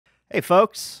Hey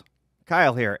folks,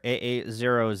 Kyle here,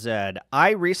 AA0Z.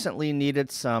 I recently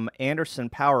needed some Anderson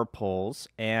power poles,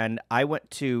 and I went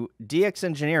to DX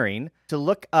Engineering to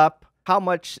look up how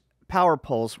much power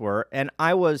poles were, and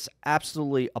I was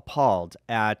absolutely appalled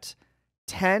at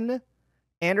 10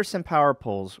 Anderson power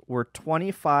poles were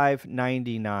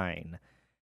 $25.99,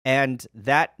 and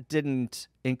that didn't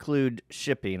include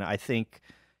shipping. I think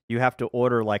you have to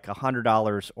order like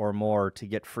 $100 or more to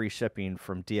get free shipping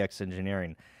from DX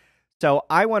Engineering. So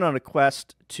I went on a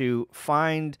quest to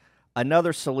find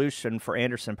another solution for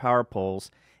Anderson power poles,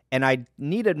 and I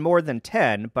needed more than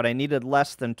 10, but I needed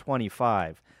less than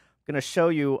 25. I'm going to show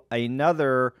you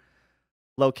another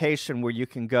location where you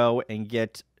can go and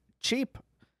get cheap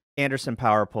Anderson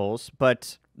power poles,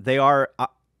 but they are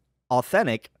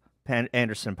authentic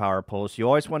Anderson power poles. You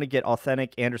always want to get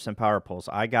authentic Anderson power poles.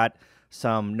 I got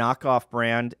some knockoff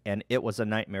brand, and it was a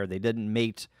nightmare. They didn't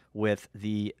mate with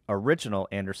the original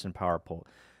Anderson power pole.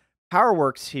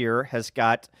 PowerWorks here has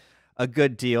got a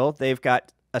good deal. They've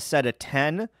got a set of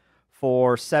 10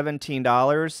 for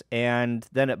 $17, and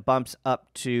then it bumps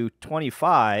up to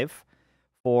 25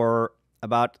 for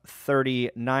about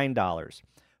 $39.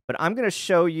 But I'm going to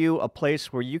show you a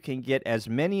place where you can get as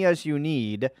many as you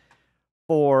need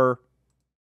for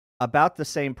about the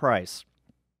same price.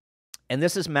 And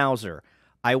this is Mouser.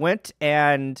 I went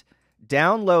and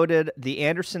downloaded the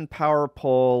Anderson power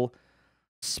pole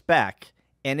spec,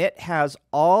 and it has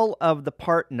all of the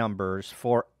part numbers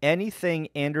for anything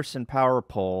Anderson power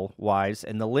pole wise,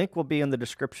 and the link will be in the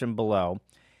description below.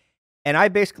 And I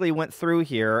basically went through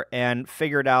here and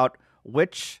figured out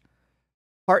which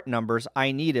part numbers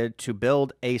I needed to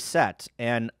build a set,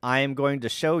 and I am going to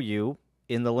show you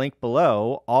in the link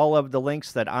below all of the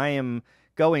links that I am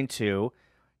going to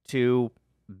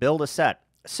build a set.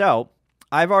 So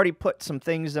I've already put some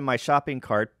things in my shopping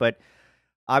cart, but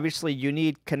obviously you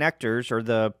need connectors, or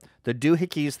the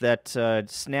doohickeys that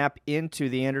snap into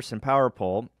the Anderson power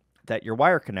pole that your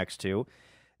wire connects to.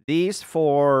 These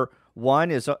for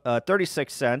 1 is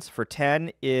 36 cents. For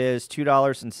 10 is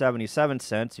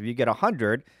 $2.77. If you get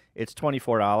 100, it's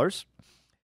 $24.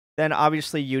 Then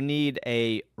obviously you need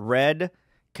a red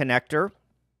connector.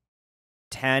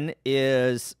 10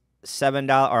 is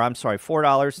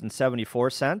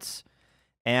 $4.74.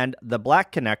 And the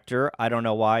black connector, I don't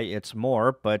know why it's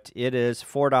more, but it is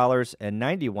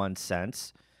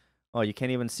 $4.91. Oh, you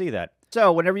can't even see that.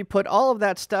 So whenever you put all of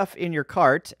that stuff in your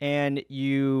cart and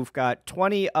you've got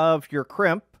 20 of your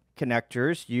crimp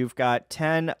connectors, you've got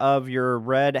 10 of your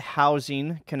red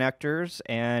housing connectors,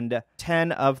 and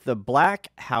 10 of the black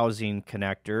housing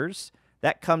connectors,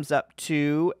 that comes up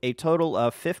to a total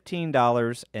of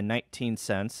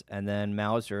 $15.19. And then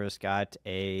Mouser has got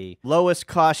a lowest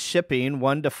cost shipping,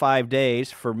 1 to 5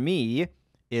 days, for me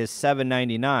is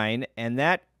 $7.99, and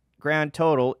that grand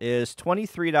total is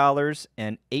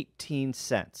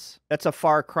 $23.18. That's a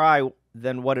far cry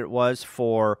than what it was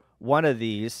for one of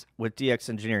these with DX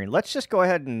Engineering. Let's just go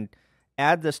ahead and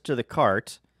add this to the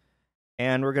cart,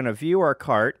 and we're going to view our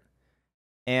cart,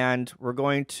 and we're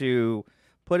going to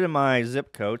put in my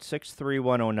zip code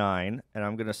 63109, and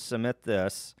I'm going to submit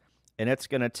this, and it's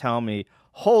going to tell me,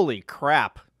 holy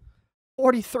crap,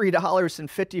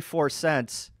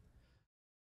 $43.54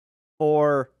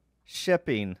 for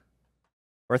shipping,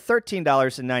 or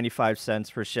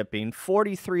 $13.95 for shipping,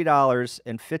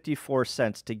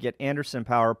 $43.54 to get Anderson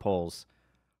power poles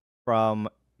from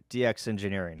DX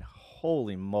Engineering.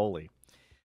 Holy moly.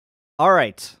 All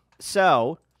right,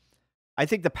 so I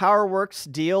think the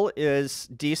PowerWorks deal is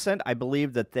decent. I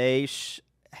believe that they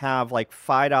have like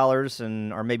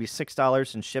 $5 or maybe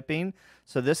 $6 in shipping.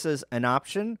 So this is an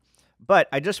option. But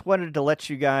I just wanted to let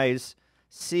you guys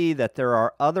see that there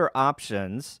are other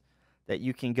options that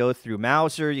you can go through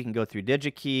Mouser, you can go through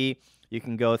DigiKey, you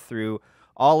can go through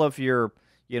all of your,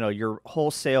 your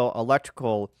wholesale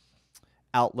electrical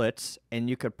outlets, and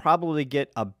you could probably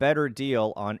get a better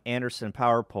deal on Anderson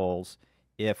power poles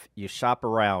if you shop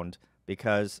around,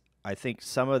 because I think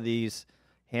some of these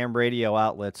ham radio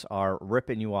outlets are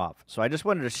ripping you off. So I just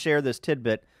wanted to share this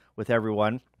tidbit with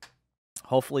everyone.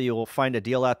 Hopefully you will find a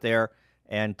deal out there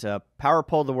and power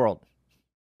pole the world.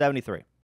 73.